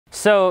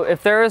So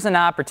if there was an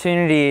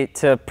opportunity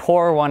to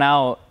pour one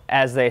out,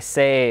 as they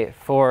say,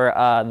 for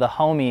the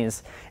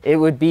homies, it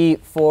would be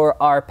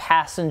for our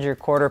passenger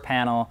quarter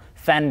panel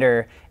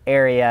fender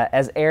area,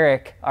 as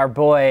Eric, our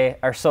boy,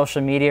 our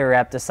social media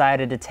rep,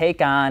 decided to take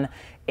on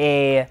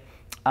a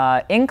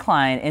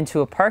incline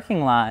into a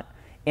parking lot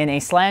in a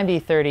Slam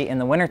D30 in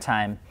the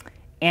wintertime.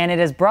 And it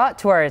has brought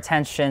to our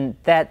attention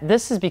that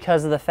this is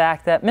because of the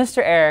fact that Mr.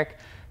 Eric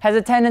has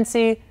a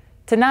tendency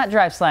to not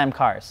drive slam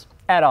cars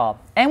at all.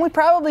 And we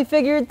probably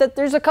figured that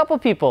there's a couple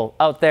people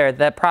out there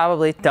that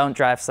probably don't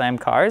drive slam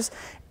cars.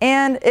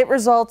 And it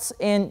results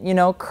in, you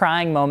know,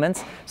 crying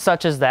moments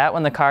such as that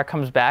when the car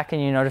comes back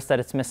and you notice that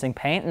it's missing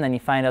paint, and then you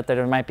find out that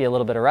there might be a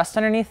little bit of rust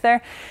underneath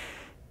there.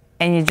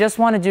 And you just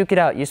want to duke it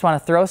out. You just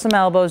want to throw some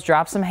elbows,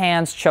 drop some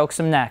hands, choke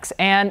some necks.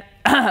 And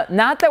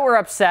not that we're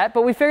upset,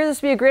 but we figured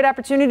this would be a great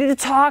opportunity to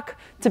talk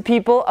to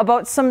people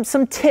about some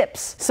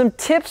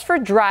tips for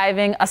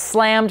driving a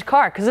slammed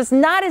car, because it's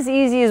not as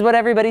easy as what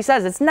everybody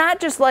says. It's not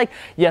just like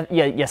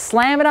you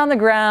slam it on the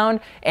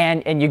ground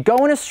and you go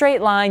in a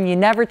straight line, you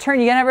never turn,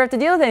 you never have to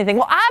deal with anything.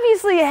 Well,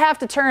 obviously you have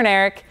to turn,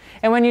 Eric.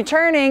 And when you're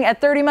turning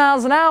at 30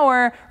 miles an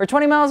hour or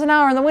 20 miles an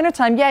hour in the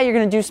wintertime, yeah, you're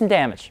going to do some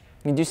damage.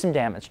 You can do some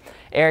damage.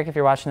 Eric, if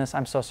you're watching this,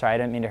 I'm so sorry. I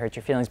didn't mean to hurt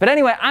your feelings. But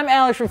anyway, I'm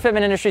Alex from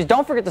Fitment Industries.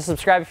 Don't forget to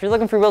subscribe. If you're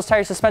looking for wheels,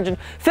 tires, suspension,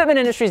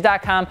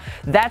 fitmentindustries.com.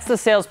 That's the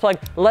sales plug.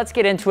 Let's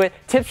get into it.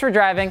 Tips for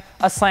driving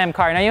a slam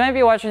car. Now, you might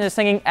be watching this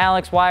thinking,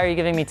 Alex, why are you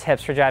giving me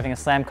tips for driving a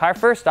slam car?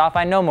 First off,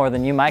 I know more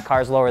than you. My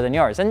car's lower than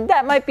yours. And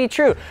that might be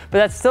true. But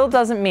that still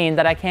doesn't mean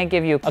that I can't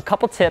give you a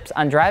couple tips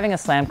on driving a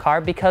slam car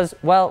because,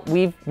 well,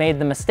 we've made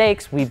the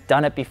mistakes. We've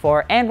done it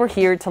before. And we're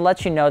here to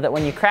let you know that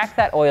when you crack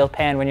that oil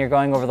pan when you're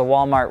going over the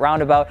Walmart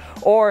roundabout,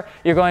 or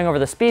you're going over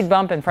the speed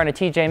bump in front of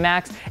TJ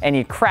Maxx and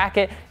you crack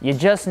it, you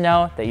just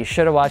know that you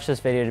should have watched this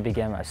video to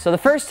begin with. So the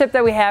first tip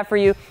that we have for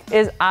you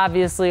is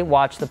obviously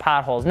watch the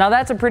potholes. Now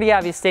that's a pretty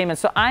obvious statement,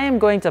 so I am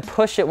going to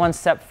push it one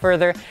step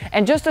further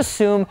and just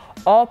assume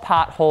all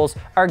potholes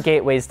are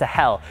gateways to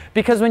hell.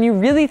 Because when you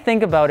really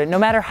think about it, no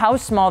matter how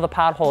small the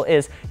pothole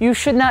is, you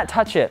should not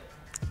touch it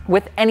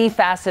with any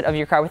facet of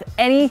your car,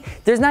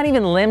 there's not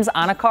even limbs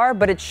on a car,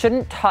 but it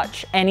shouldn't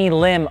touch any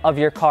limb of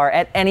your car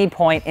at any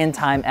point in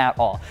time at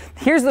all.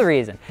 Here's the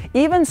reason.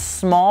 Even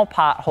small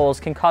potholes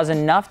can cause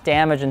enough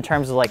damage in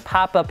terms of like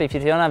pop up if you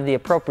don't have the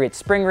appropriate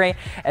spring rate,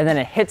 and then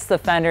it hits the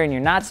fender and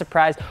you're not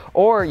surprised,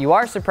 or you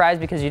are surprised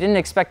because you didn't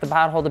expect the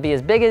pothole to be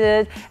as big as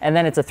it is, and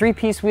then it's a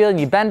 3-piece wheel and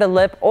you bend a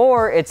lip,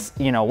 or it's,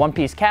 you know,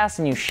 1-piece cast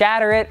and you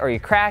shatter it or you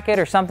crack it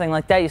or something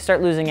like that, you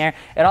start losing air.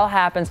 It all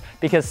happens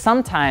because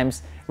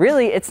sometimes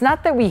really, it's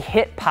not that we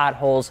hit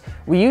potholes.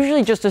 We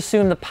usually just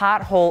assume the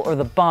pothole or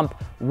the bump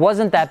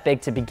wasn't that big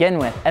to begin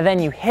with. And then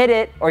you hit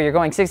it, or you're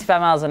going 65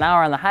 miles an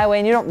hour on the highway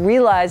and you don't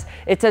realize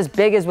it's as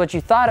big as what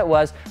you thought it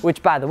was,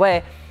 which, by the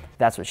way,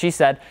 that's what she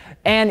said.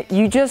 And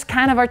you just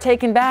kind of are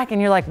taken back and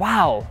you're like,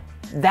 wow,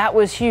 that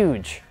was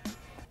huge.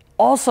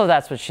 Also,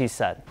 that's what she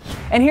said.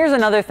 And here's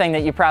another thing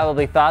that you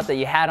probably thought that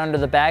you had under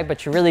the bag,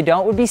 but you really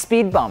don't, would be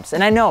speed bumps.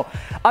 And I know,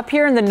 up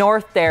here in the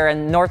north there,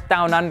 and north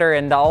down under,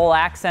 and the whole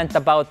accent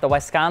about the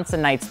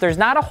Wisconsinites, there's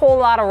not a whole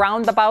lot of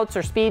roundabouts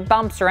or speed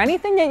bumps or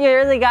anything that you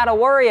really gotta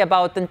worry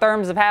about in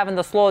terms of having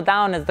to slow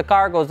down as the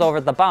car goes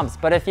over the bumps.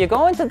 But if you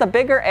go into the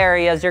bigger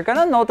areas, you're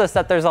gonna notice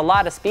that there's a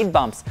lot of speed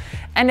bumps.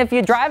 And if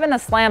you're driving a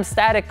slam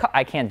static car,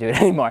 I can't do it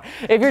anymore.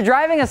 If you're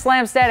driving a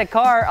slam static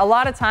car, a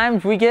lot of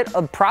times we get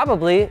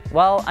probably,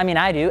 well, I mean,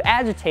 I do,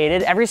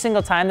 agitated every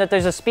single time that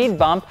there's a speed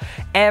bump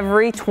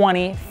every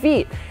 20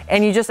 feet.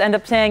 And you just end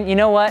up saying, you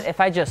know what, if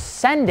I just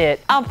send it,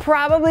 I'll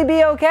probably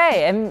be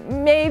okay.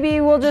 And maybe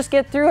we'll just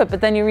get through it.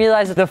 But then you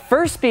realize that the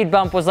first speed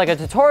bump was like a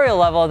tutorial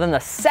level. Then the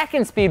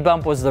second speed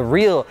bump was the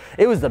real,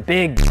 it was the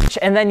big bitch.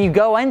 And then you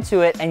go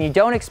into it and you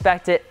don't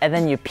expect it. And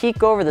then you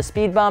peek over the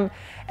speed bump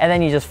and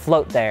then you just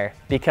float there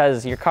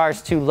because your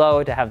car's too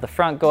low to have the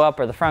front go up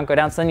or the front go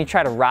down. So then you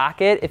try to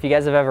rock it. If you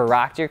guys have ever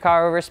rocked your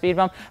car over a speed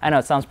bump, I know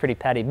it sounds pretty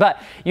petty,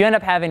 but you end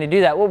up having to do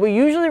that. What we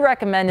usually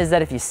recommend is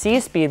that if you see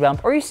a speed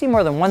bump or you see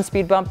more than one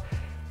speed bump,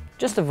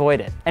 just avoid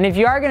it. And if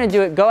you are gonna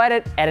do it, go at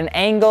it at an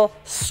angle,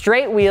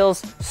 straight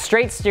wheels,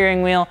 straight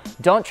steering wheel.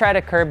 Don't try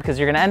to curb because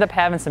you're gonna end up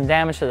having some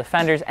damage to the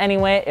fenders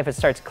anyway if it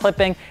starts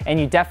clipping, and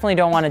you definitely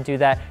don't wanna do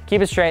that.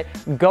 Keep it straight,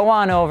 go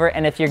on over,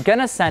 and if you're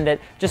gonna send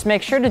it, just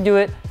make sure to do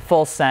it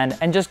full send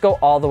and just go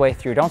all the way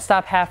through. Don't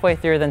stop halfway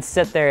through, then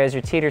sit there as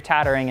you're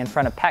teeter-tottering in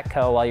front of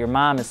Petco while your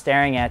mom is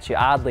staring at you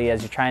oddly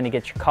as you're trying to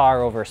get your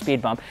car over a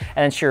speed bump.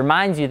 And then she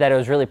reminds you that it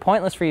was really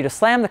pointless for you to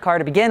slam the car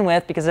to begin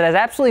with because it has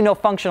absolutely no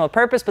functional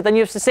purpose, but then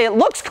you have to say, it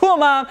looks cool,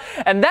 Mom,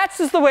 and that's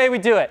just the way we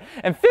do it.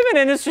 And Fitment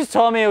Industries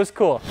told me it was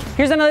cool.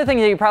 Here's another thing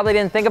that you probably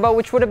didn't think about,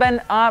 which would have been,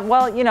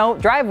 well, you know,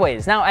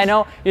 driveways. Now, I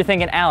know you're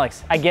thinking,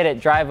 Alex, I get it,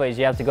 driveways.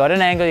 You have to go at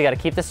an angle, you gotta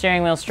keep the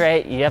steering wheel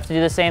straight, you have to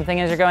do the same thing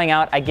as you're going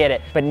out, I get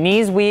it. But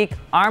knees weak,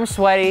 arms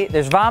sweaty,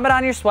 there's vomit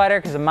on your sweater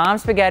because of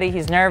Mom's spaghetti,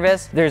 he's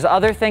nervous. There's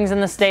other things in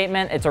the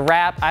statement, it's a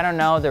rap, I don't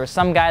know. There was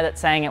some guy that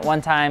sang it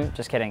one time,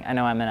 just kidding, I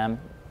know Eminem.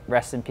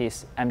 Rest in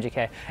peace,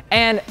 MGK.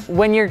 And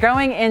when you're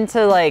going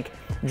into like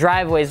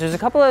driveways, there's a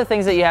couple other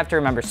things that you have to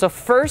remember. So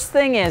first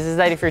thing is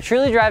that if you're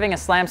truly driving a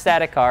slam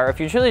static car, or if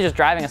you're truly just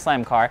driving a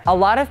slam car, a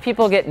lot of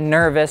people get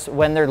nervous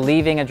when they're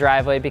leaving a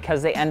driveway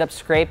because they end up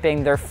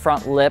scraping their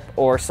front lip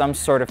or some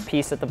sort of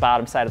piece at the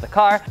bottom side of the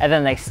car, and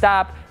then they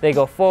stop, they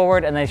go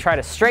forward, and they try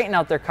to straighten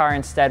out their car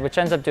instead, which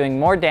ends up doing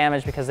more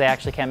damage because they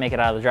actually can't make it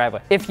out of the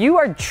driveway. If you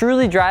are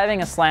truly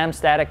driving a slam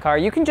static car,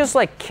 you can just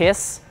like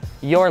kiss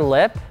your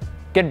lip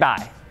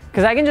goodbye.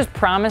 Because I can just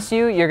promise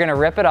you, you're gonna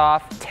rip it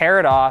off, tear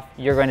it off,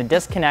 you're gonna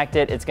disconnect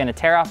it, it's gonna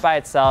tear off by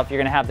itself, you're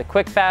gonna have the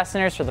quick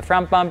fasteners for the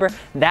front bumper,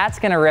 that's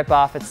gonna rip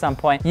off at some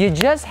point. You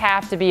just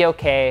have to be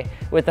okay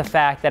with the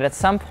fact that at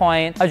some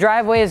point, a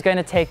driveway is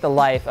gonna take the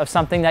life of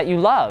something that you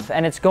love,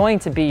 and it's going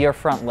to be your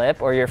front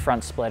lip or your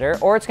front splitter,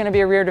 or it's gonna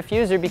be a rear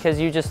diffuser because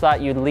you just thought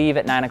you'd leave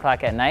at 9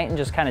 o'clock at night and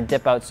just kind of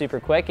dip out super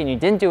quick, and you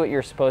didn't do what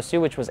you're supposed to,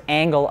 which was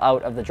angle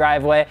out of the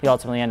driveway. You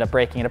ultimately end up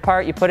breaking it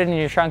apart, you put it in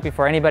your trunk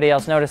before anybody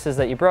else notices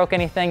that you broke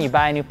anything, you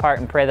buy a new part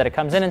and pray that it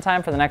comes in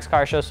time for the next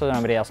car show so that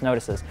nobody else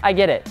notices. I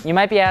get it. You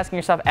might be asking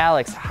yourself,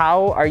 Alex,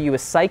 how are you a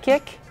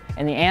psychic?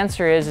 And the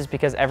answer is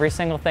because every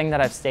single thing that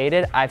I've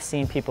stated, I've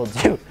seen people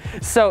do.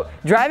 So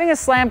driving a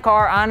slam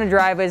car on a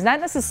driveway is not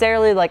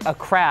necessarily like a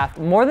craft,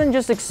 more than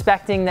just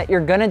expecting that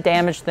you're gonna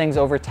damage things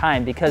over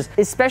time, because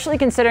especially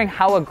considering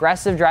how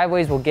aggressive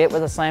driveways will get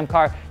with a slam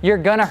car, you're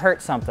gonna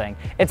hurt something.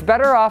 It's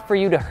better off for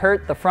you to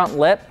hurt the front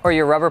lip or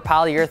your rubber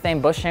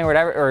polyurethane bushing or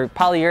whatever, or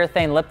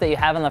polyurethane lip that you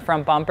have in the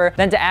front bumper,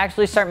 than to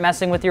actually start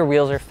messing with your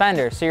wheels or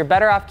fenders. So you're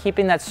better off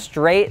keeping that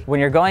straight when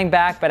you're going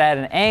back but at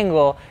an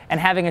angle, and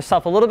having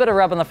yourself a little bit of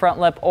rub on the front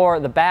lip or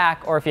the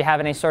back, or if you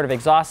have any sort of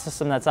exhaust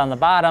system that's on the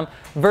bottom,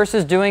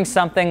 versus doing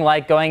something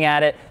like going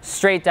at it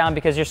straight down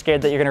because you're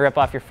scared that you're gonna rip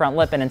off your front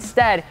lip, and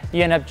instead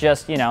you end up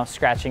just, you know,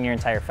 scratching your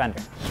entire fender.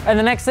 And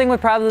the next thing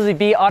would probably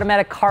be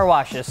automatic car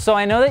washes. So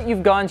I know that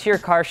you've gone to your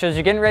car shows,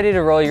 you're getting ready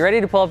to roll, you're ready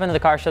to pull up into the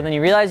car show, then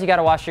you realize you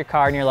gotta wash your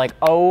car and you're like,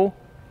 oh,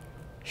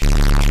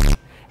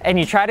 and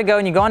you try to go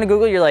and you go onto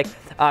Google, you're like,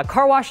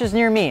 car washes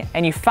near me,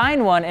 and you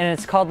find one and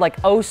it's called like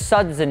Oh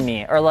Suds and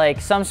Me, or like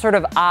some sort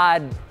of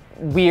odd,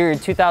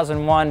 weird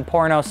 2001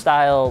 porno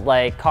style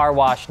like car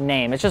wash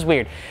name. It's just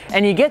weird.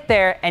 And you get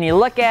there and you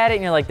look at it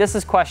and you're like, this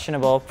is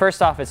questionable.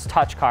 First off, it's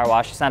touch car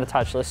wash, it's not a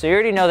touchless, so you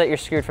already know that you're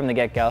screwed from the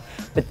get-go.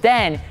 But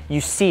then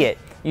you see it.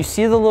 You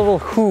see the little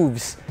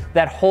hooves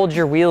that hold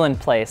your wheel in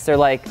place. They're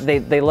like,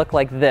 they look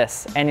like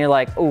this, and you're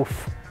like,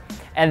 oof.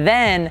 And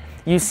then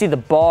you see the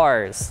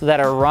bars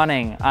that are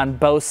running on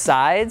both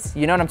sides.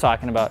 You know what I'm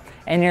talking about.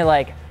 And you're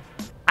like,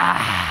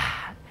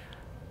 ah,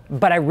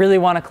 but I really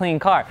want a clean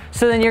car.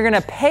 So then you're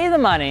gonna pay the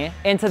money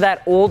into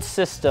that old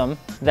system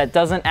that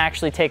doesn't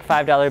actually take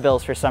 $5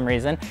 bills for some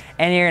reason,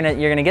 and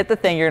you're gonna get the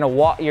thing, you're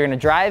gonna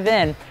drive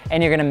in,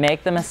 and you're gonna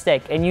make the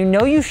mistake. And you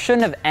know you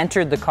shouldn't have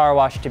entered the car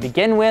wash to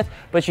begin with,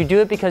 but you do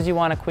it because you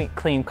want a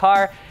clean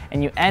car,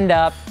 and you end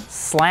up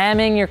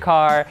slamming your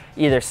car,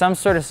 either some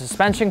sort of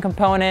suspension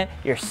component,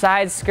 your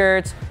side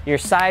skirts, your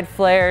side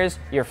flares,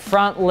 your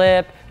front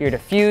lip, your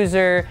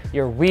diffuser,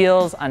 your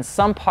wheels on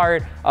some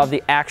part of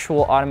the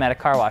actual automatic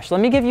car wash.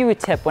 Let me give you a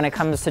tip when it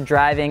comes to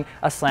driving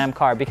a slam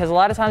car, because a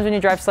lot of times when you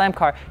drive slam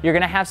car, you're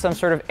gonna have some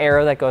sort of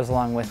arrow that goes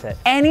along with it.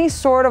 Any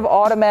sort of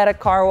automatic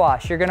car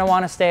wash you're gonna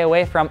wanna stay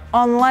away from,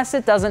 unless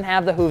it doesn't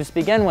have the hooves to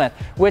begin with,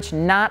 which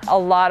not a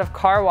lot of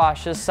car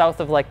washes south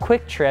of like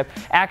Quick Trip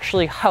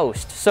actually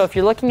host. So if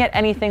you're looking at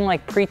anything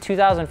like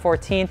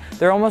pre-2014,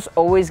 they're almost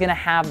always gonna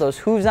have those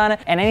hooves on it,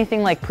 and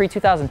anything like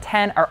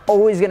pre-2010 are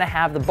always gonna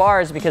have the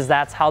bars, because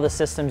that's how the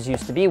systems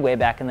used to be way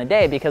back in the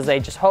day, because they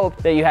just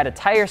hoped that you had a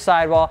tire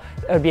sidewall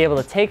that would be able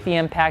to take the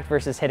impact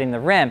versus hitting the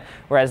rim.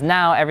 Whereas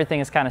now everything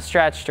is kind of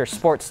stretched, or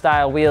sports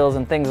style wheels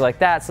and things like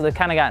that, so they've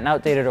kind of gotten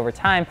outdated over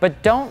time.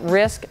 But don't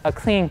risk a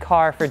clean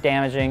car for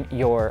damaging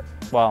your,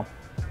 well,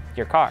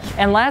 your car.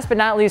 And last but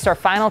not least, our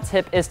final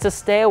tip is to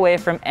stay away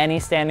from any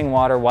standing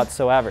water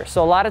whatsoever.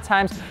 So a lot of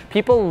times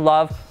people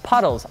love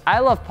puddles. I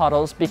love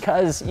puddles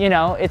because, you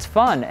know, it's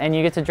fun and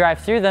you get to drive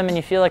through them and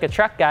you feel like a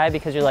truck guy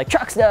because you're like,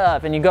 truck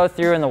stuff, and you go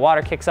through and the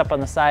water kicks up on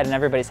the side and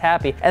everybody's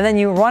happy. And then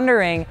you're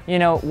wondering, you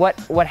know,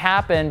 what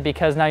happened,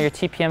 because now your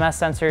TPMS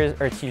sensors,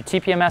 or your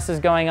TPMS is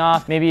going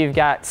off. Maybe you've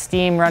got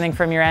steam running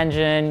from your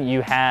engine,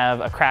 you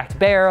have a cracked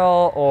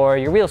barrel, or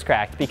your wheel's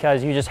cracked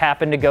because you just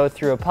happened to go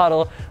through a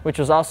puddle, which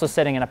was also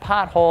sitting in a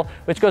pothole,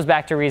 which goes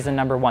back to reason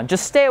number one.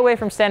 Just stay away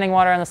from standing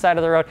water on the side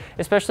of the road,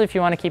 especially if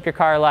you want to keep your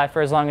car alive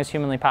for as long as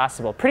humanly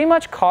possible. Pretty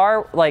much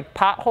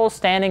potholes,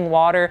 standing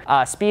water,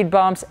 speed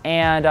bumps,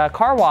 and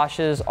car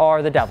washes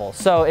are the devil.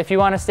 So if you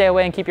want to stay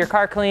away and keep your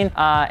car clean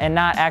and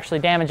not actually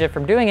damage it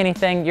from doing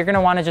anything, you're going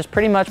to want to just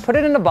pretty much put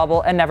it in a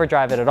bubble and never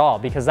drive it at all,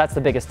 because that's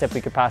the biggest tip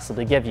we could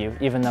possibly give you,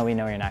 even though we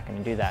know you're not going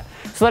to do that.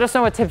 So let us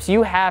know what tips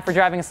you have for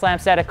driving a slam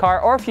static car,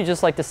 or if you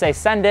just like to say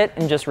send it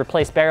and just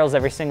replace barrels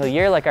every single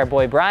year like our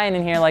boy Brian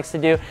in here likes to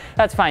do,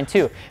 that's fine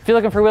too. If you're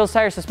looking for wheels,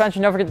 tires,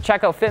 suspension, don't forget to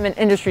check out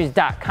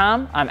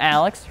fitmentindustries.com. I'm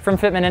Alex from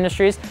Fitment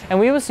Industries, and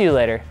we will see you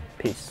later.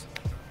 Peace.